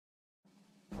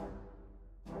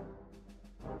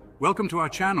Welcome to our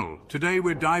channel. Today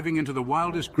we're diving into the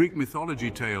wildest Greek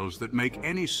mythology tales that make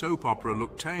any soap opera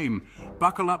look tame.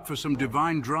 Buckle up for some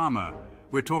divine drama.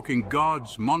 We're talking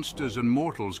gods, monsters, and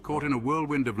mortals caught in a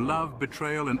whirlwind of love,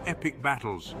 betrayal, and epic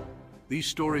battles. These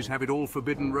stories have it all: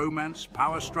 forbidden romance,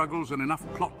 power struggles, and enough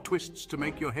plot twists to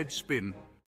make your head spin.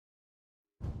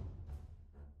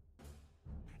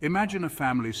 Imagine a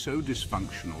family so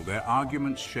dysfunctional their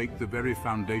arguments shake the very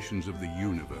foundations of the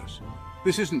universe.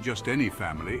 This isn't just any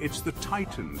family, it's the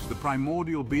Titans, the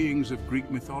primordial beings of Greek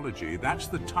mythology. That's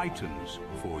the Titans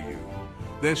for you.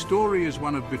 Their story is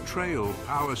one of betrayal,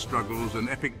 power struggles, and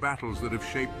epic battles that have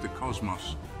shaped the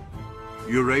cosmos.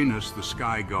 Uranus, the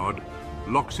sky god,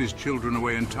 locks his children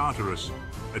away in Tartarus,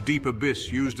 a deep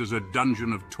abyss used as a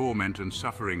dungeon of torment and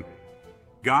suffering.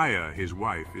 Gaia, his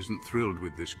wife, isn't thrilled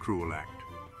with this cruel act.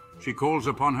 She calls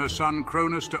upon her son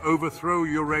Cronus to overthrow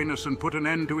Uranus and put an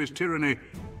end to his tyranny.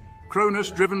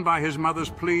 Cronus, driven by his mother's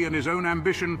plea and his own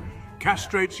ambition,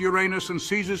 castrates Uranus and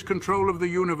seizes control of the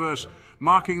universe,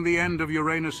 marking the end of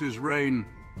Uranus's reign.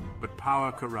 But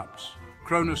power corrupts.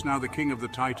 Cronus, now the king of the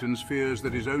Titans, fears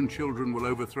that his own children will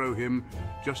overthrow him,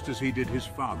 just as he did his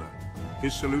father.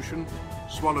 His solution?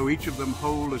 Swallow each of them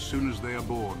whole as soon as they are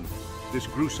born. This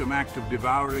gruesome act of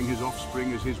devouring his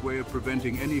offspring is his way of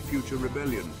preventing any future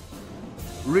rebellion.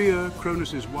 Rhea,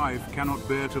 Cronus's wife, cannot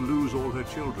bear to lose all her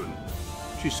children.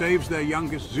 She saves their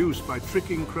youngest, Zeus, by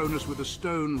tricking Cronus with a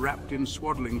stone wrapped in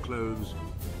swaddling clothes.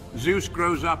 Zeus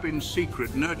grows up in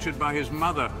secret, nurtured by his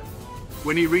mother.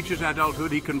 When he reaches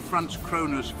adulthood, he confronts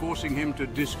Cronus, forcing him to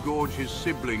disgorge his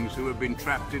siblings who have been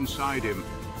trapped inside him.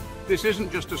 This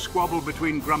isn't just a squabble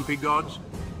between grumpy gods.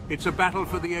 It's a battle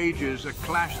for the ages, a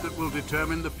clash that will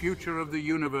determine the future of the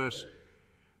universe.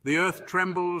 The earth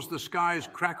trembles, the skies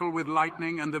crackle with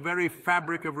lightning, and the very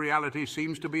fabric of reality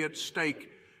seems to be at stake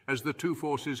as the two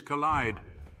forces collide.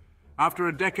 After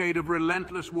a decade of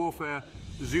relentless warfare,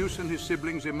 Zeus and his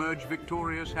siblings emerge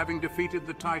victorious, having defeated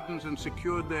the Titans and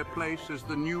secured their place as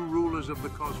the new rulers of the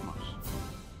cosmos.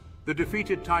 The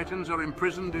defeated Titans are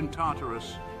imprisoned in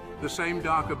Tartarus, the same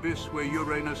dark abyss where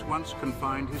Uranus once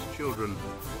confined his children.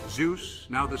 Zeus,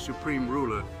 now the supreme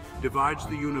ruler, divides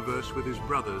the universe with his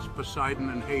brothers, Poseidon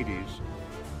and Hades.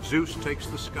 Zeus takes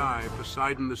the sky,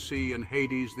 Poseidon the sea, and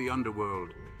Hades the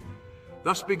underworld.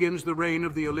 Thus begins the reign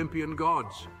of the Olympian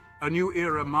gods, a new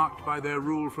era marked by their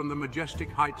rule from the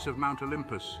majestic heights of Mount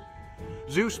Olympus.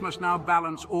 Zeus must now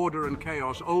balance order and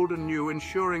chaos, old and new,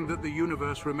 ensuring that the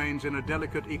universe remains in a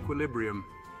delicate equilibrium.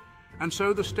 And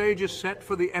so the stage is set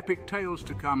for the epic tales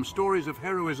to come, stories of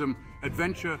heroism,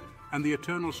 adventure, and the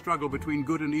eternal struggle between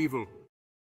good and evil.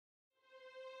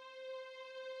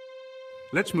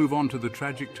 Let's move on to the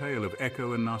tragic tale of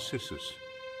Echo and Narcissus,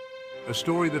 a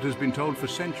story that has been told for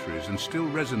centuries and still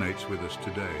resonates with us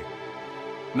today.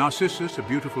 Narcissus, a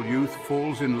beautiful youth,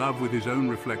 falls in love with his own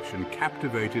reflection,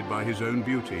 captivated by his own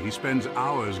beauty. He spends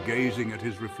hours gazing at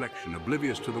his reflection,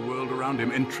 oblivious to the world around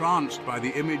him, entranced by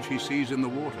the image he sees in the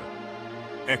water.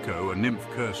 Echo, a nymph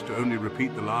cursed to only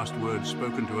repeat the last words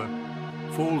spoken to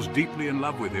her, falls deeply in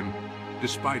love with him,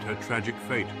 despite her tragic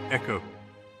fate. Echo.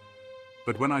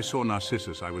 But when I saw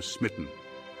Narcissus, I was smitten.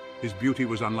 His beauty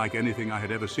was unlike anything I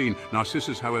had ever seen.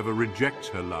 Narcissus, however, rejects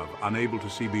her love, unable to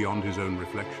see beyond his own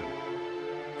reflection.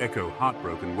 Echo,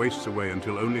 heartbroken, wastes away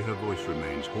until only her voice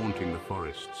remains, haunting the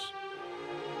forests.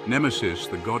 Nemesis,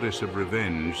 the goddess of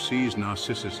revenge, sees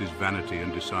Narcissus's vanity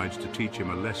and decides to teach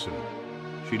him a lesson.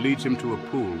 She leads him to a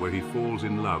pool where he falls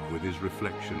in love with his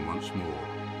reflection once more.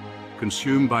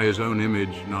 Consumed by his own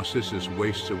image, Narcissus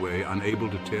wastes away, unable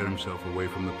to tear himself away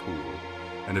from the pool,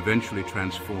 and eventually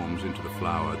transforms into the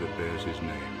flower that bears his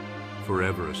name,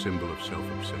 forever a symbol of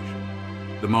self-obsession.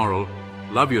 The moral: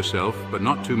 love yourself, but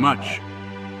not too much.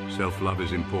 Self-love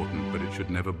is important, but it should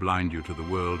never blind you to the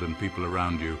world and people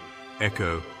around you.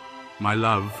 Echo, my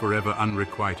love, forever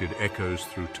unrequited, echoes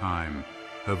through time.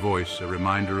 Her voice, a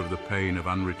reminder of the pain of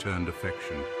unreturned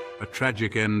affection. A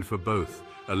tragic end for both,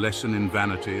 a lesson in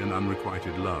vanity and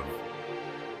unrequited love.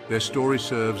 Their story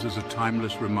serves as a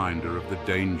timeless reminder of the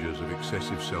dangers of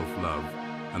excessive self-love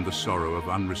and the sorrow of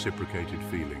unreciprocated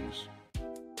feelings.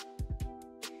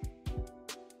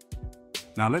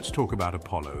 Now let's talk about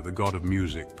Apollo, the god of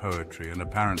music, poetry, and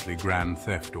apparently grand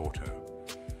theft auto.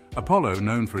 Apollo,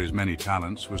 known for his many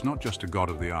talents, was not just a god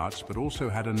of the arts, but also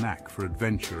had a knack for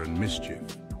adventure and mischief.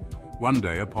 One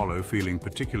day, Apollo, feeling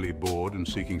particularly bored and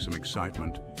seeking some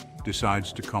excitement,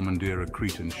 decides to commandeer a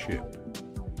Cretan ship.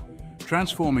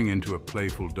 Transforming into a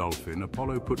playful dolphin,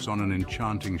 Apollo puts on an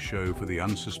enchanting show for the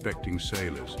unsuspecting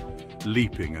sailors,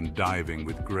 leaping and diving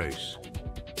with grace.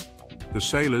 The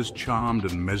sailors, charmed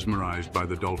and mesmerized by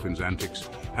the dolphin's antics,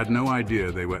 had no idea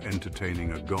they were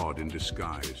entertaining a god in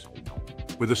disguise.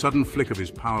 With a sudden flick of his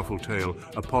powerful tail,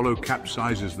 Apollo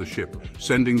capsizes the ship,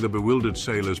 sending the bewildered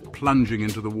sailors plunging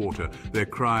into the water, their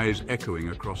cries echoing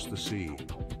across the sea.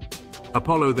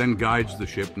 Apollo then guides the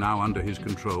ship, now under his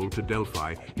control, to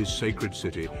Delphi, his sacred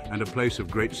city, and a place of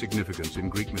great significance in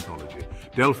Greek mythology.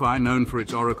 Delphi, known for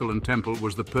its oracle and temple,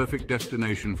 was the perfect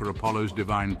destination for Apollo's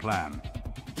divine plan.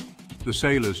 The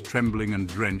sailors, trembling and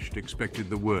drenched, expected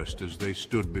the worst as they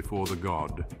stood before the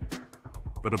god.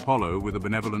 But Apollo, with a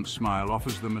benevolent smile,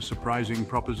 offers them a surprising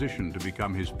proposition to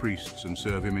become his priests and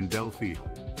serve him in Delphi.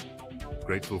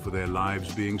 Grateful for their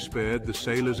lives being spared, the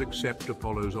sailors accept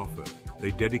Apollo's offer.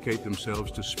 They dedicate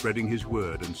themselves to spreading his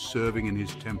word and serving in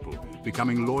his temple,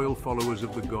 becoming loyal followers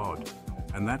of the god.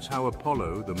 And that's how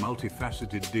Apollo, the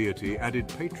multifaceted deity, added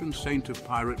patron saint of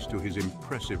pirates to his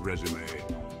impressive resume.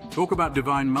 Talk about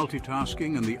divine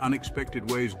multitasking and the unexpected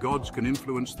ways gods can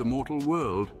influence the mortal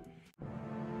world.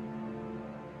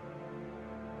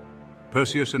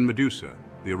 Perseus and Medusa,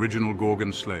 the original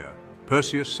Gorgon slayer.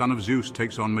 Perseus, son of Zeus,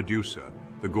 takes on Medusa,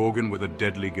 the Gorgon with a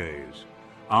deadly gaze.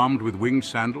 Armed with winged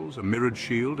sandals, a mirrored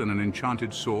shield, and an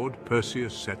enchanted sword,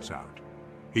 Perseus sets out.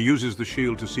 He uses the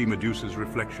shield to see Medusa's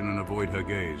reflection and avoid her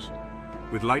gaze.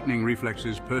 With lightning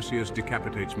reflexes, Perseus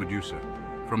decapitates Medusa.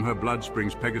 From her blood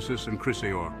springs Pegasus and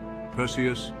Chrysaor.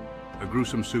 Perseus, a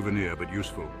gruesome souvenir but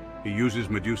useful. He uses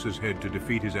Medusa's head to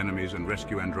defeat his enemies and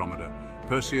rescue Andromeda.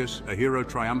 Perseus, a hero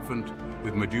triumphant,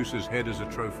 with Medusa's head as a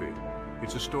trophy.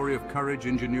 It's a story of courage,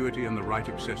 ingenuity, and the right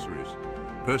accessories.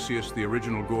 Perseus, the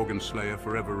original Gorgon slayer,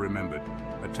 forever remembered.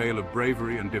 A tale of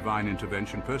bravery and divine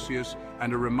intervention. Perseus,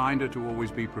 and a reminder to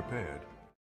always be prepared.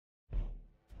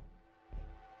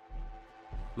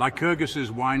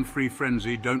 Lycurgus's wine-free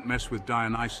frenzy, don't mess with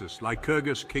Dionysus.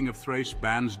 Lycurgus, king of Thrace,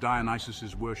 bans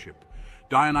Dionysus's worship.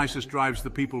 Dionysus drives the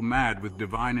people mad with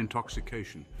divine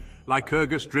intoxication.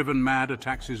 Lycurgus, driven mad,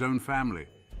 attacks his own family.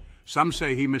 Some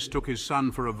say he mistook his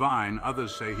son for a vine,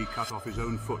 others say he cut off his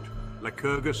own foot.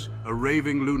 Lycurgus, a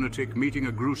raving lunatic meeting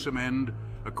a gruesome end,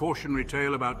 a cautionary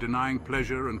tale about denying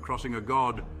pleasure and crossing a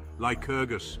god.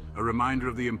 Lycurgus, a reminder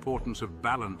of the importance of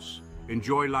balance.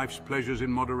 Enjoy life's pleasures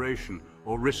in moderation,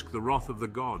 or risk the wrath of the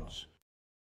gods.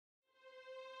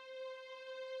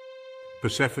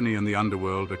 Persephone and the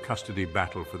underworld, a custody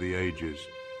battle for the ages.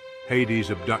 Hades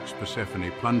abducts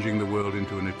Persephone, plunging the world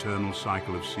into an eternal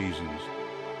cycle of seasons.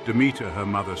 Demeter, her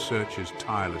mother, searches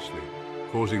tirelessly,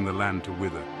 causing the land to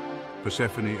wither.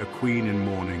 Persephone, a queen in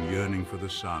mourning, yearning for the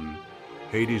sun.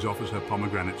 Hades offers her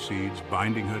pomegranate seeds,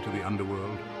 binding her to the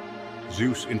underworld.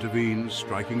 Zeus intervenes,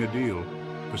 striking a deal.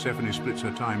 Persephone splits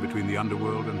her time between the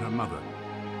underworld and her mother.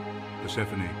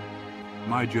 Persephone,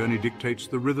 my journey dictates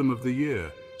the rhythm of the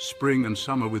year. Spring and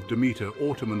summer with Demeter,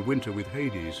 autumn and winter with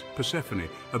Hades. Persephone,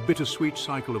 a bittersweet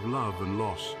cycle of love and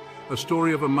loss. A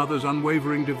story of a mother's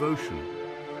unwavering devotion.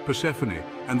 Persephone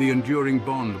and the enduring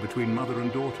bond between mother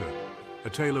and daughter. A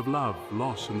tale of love,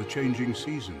 loss, and the changing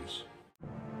seasons.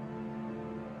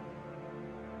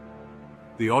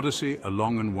 The Odyssey, a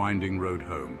long and winding road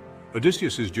home.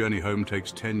 Odysseus' journey home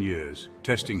takes 10 years,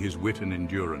 testing his wit and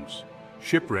endurance.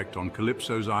 Shipwrecked on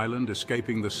Calypso's island,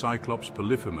 escaping the Cyclops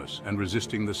Polyphemus and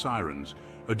resisting the Sirens.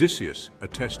 Odysseus, a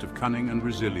test of cunning and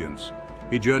resilience.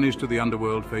 He journeys to the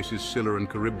underworld, faces Scylla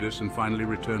and Charybdis, and finally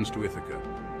returns to Ithaca.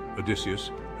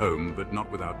 Odysseus, home but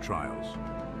not without trials.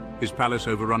 His palace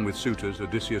overrun with suitors,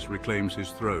 Odysseus reclaims his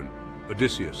throne.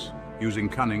 Odysseus, using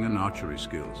cunning and archery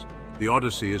skills. The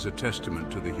Odyssey is a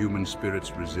testament to the human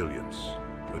spirit's resilience.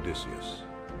 Odysseus.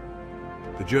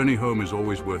 The journey home is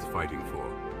always worth fighting for.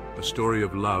 A story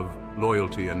of love,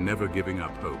 loyalty, and never giving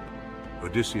up hope.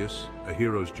 Odysseus, a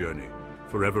hero's journey,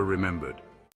 forever remembered.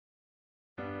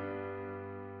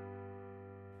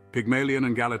 Pygmalion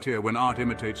and Galatea, when art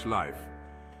imitates life.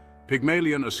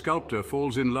 Pygmalion, a sculptor,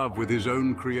 falls in love with his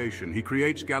own creation. He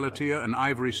creates Galatea, an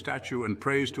ivory statue, and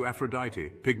prays to Aphrodite.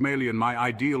 Pygmalion, my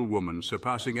ideal woman,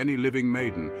 surpassing any living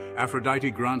maiden.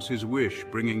 Aphrodite grants his wish,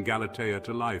 bringing Galatea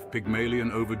to life.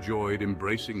 Pygmalion, overjoyed,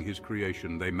 embracing his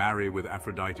creation. They marry with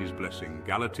Aphrodite's blessing.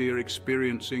 Galatea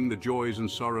experiencing the joys and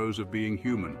sorrows of being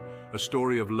human. A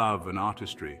story of love and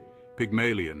artistry.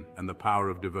 Pygmalion and the power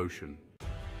of devotion.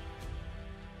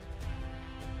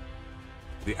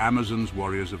 The Amazons,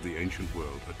 warriors of the ancient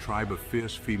world, a tribe of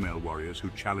fierce female warriors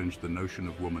who challenged the notion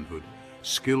of womanhood,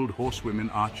 skilled horsewomen,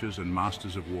 archers, and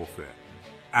masters of warfare.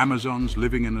 Amazons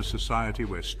living in a society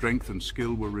where strength and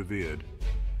skill were revered.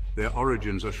 Their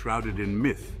origins are shrouded in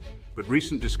myth, but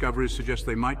recent discoveries suggest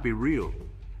they might be real.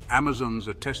 Amazons,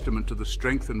 a testament to the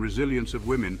strength and resilience of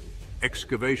women.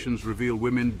 Excavations reveal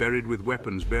women buried with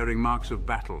weapons bearing marks of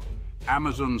battle.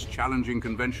 Amazons challenging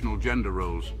conventional gender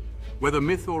roles. Whether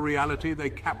myth or reality, they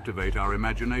captivate our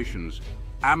imaginations.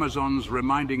 Amazons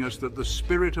reminding us that the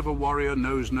spirit of a warrior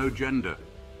knows no gender.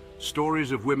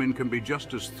 Stories of women can be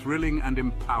just as thrilling and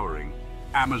empowering.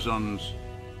 Amazons,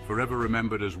 forever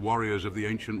remembered as warriors of the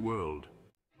ancient world.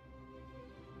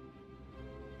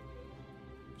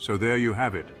 So there you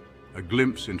have it, a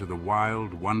glimpse into the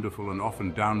wild, wonderful, and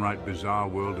often downright bizarre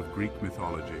world of Greek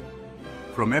mythology.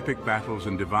 From epic battles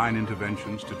and divine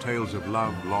interventions to tales of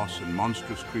love, loss, and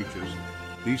monstrous creatures,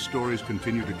 these stories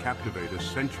continue to captivate us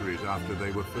centuries after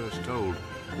they were first told.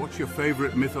 What's your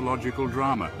favorite mythological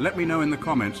drama? Let me know in the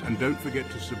comments, and don't forget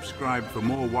to subscribe for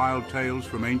more wild tales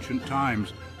from ancient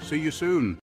times. See you soon.